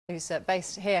who's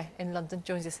based here in London,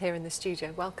 joins us here in the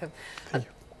studio. Welcome. Thank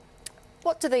you.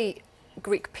 What do the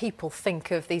Greek people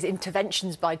think of these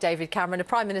interventions by David Cameron, a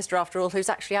Prime Minister, after all, who's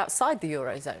actually outside the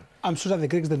Eurozone? I'm sure that the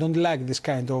Greeks, they don't like this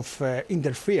kind of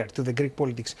interfere to the Greek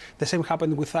politics. The same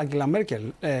happened with Angela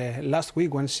Merkel last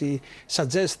week when she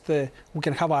suggests we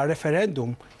can have a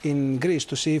referendum in Greece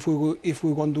to see if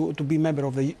we want to be member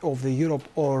of the Europe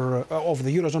or of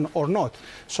the Eurozone or not.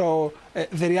 So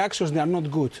the reactions, they are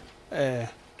not good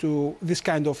to this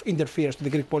kind of interference to the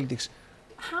Greek politics.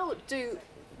 How do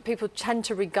people tend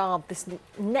to regard this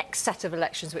next set of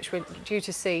elections, which we're due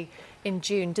to see in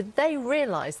June? Did they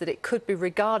realise that it could be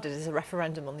regarded as a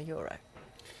referendum on the euro?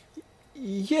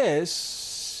 Yes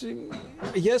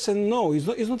and no.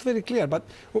 It's not very clear. But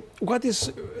what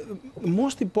is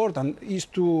most important is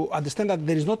to understand that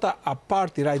there is not a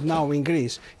party right now in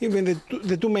Greece. Even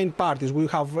the two main parties, we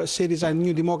have Syriza and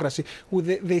New Democracy,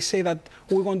 they say that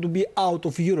we want to be out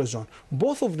of Eurozone.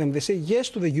 Both of them, they say yes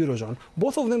to the Eurozone.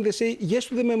 Both of them, they say yes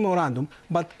to the memorandum.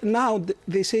 But now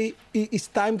they say it's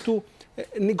time to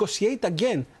negotiate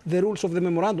again the rules of the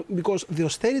memorandum, because the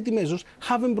austerity measures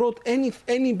haven't brought any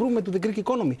improvement to the Greek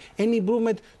economy, any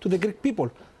improvement to the Greek people.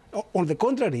 On the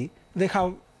contrary,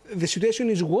 the situation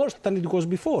is worse than it was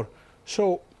before.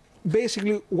 So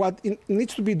basically what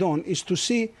needs to be done is to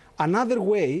see another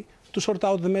way to sort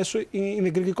out the mess in the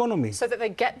Greek economy. So that they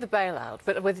get the bailout,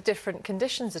 but with different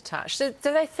conditions attached. So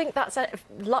do they think that's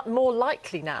more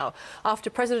likely now, after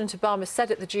President Obama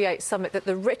said at the G8 summit that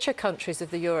the richer countries of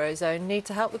the Eurozone need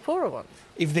to help the poorer ones?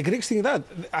 If the Greeks think that,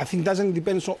 I think it doesn't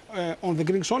depend on the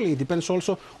Greeks only. It depends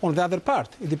also on the other part.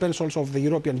 It depends also on the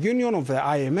European Union, of the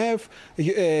IMF,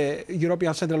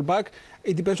 European Central Bank.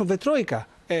 It depends on the Troika.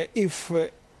 If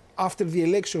after the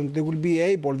election they will be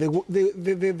able,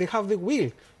 they have the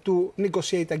will to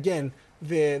negotiate again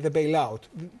the bailout,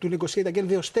 to negotiate again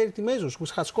the austerity measures,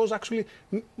 which has caused actually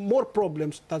more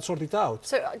problems than sorted out.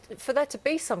 So for there to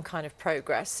be some kind of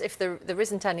progress, if there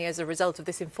isn't any as a result of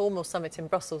this informal summit in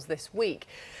Brussels this week,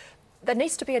 there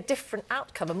needs to be a different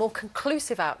outcome, a more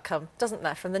conclusive outcome, doesn't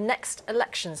there, from the next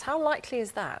elections? How likely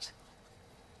is that?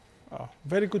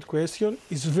 Very good question.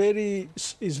 It's very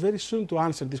soon to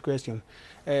answer this question.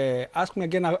 Ask me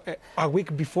again a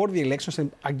week before the elections, and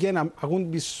again I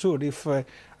won't be sure if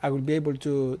I will be able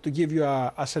to give you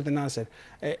a certain answer.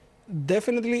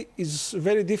 Definitely, it's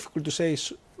very difficult to say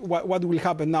what will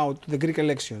happen now to the Greek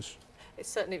elections. It's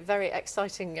certainly a very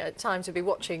exciting time to be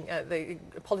watching the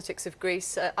politics of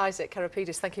Greece. Isaac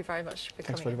Karapidis, thank you very much for coming in.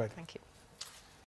 Thanks very much. Thank you.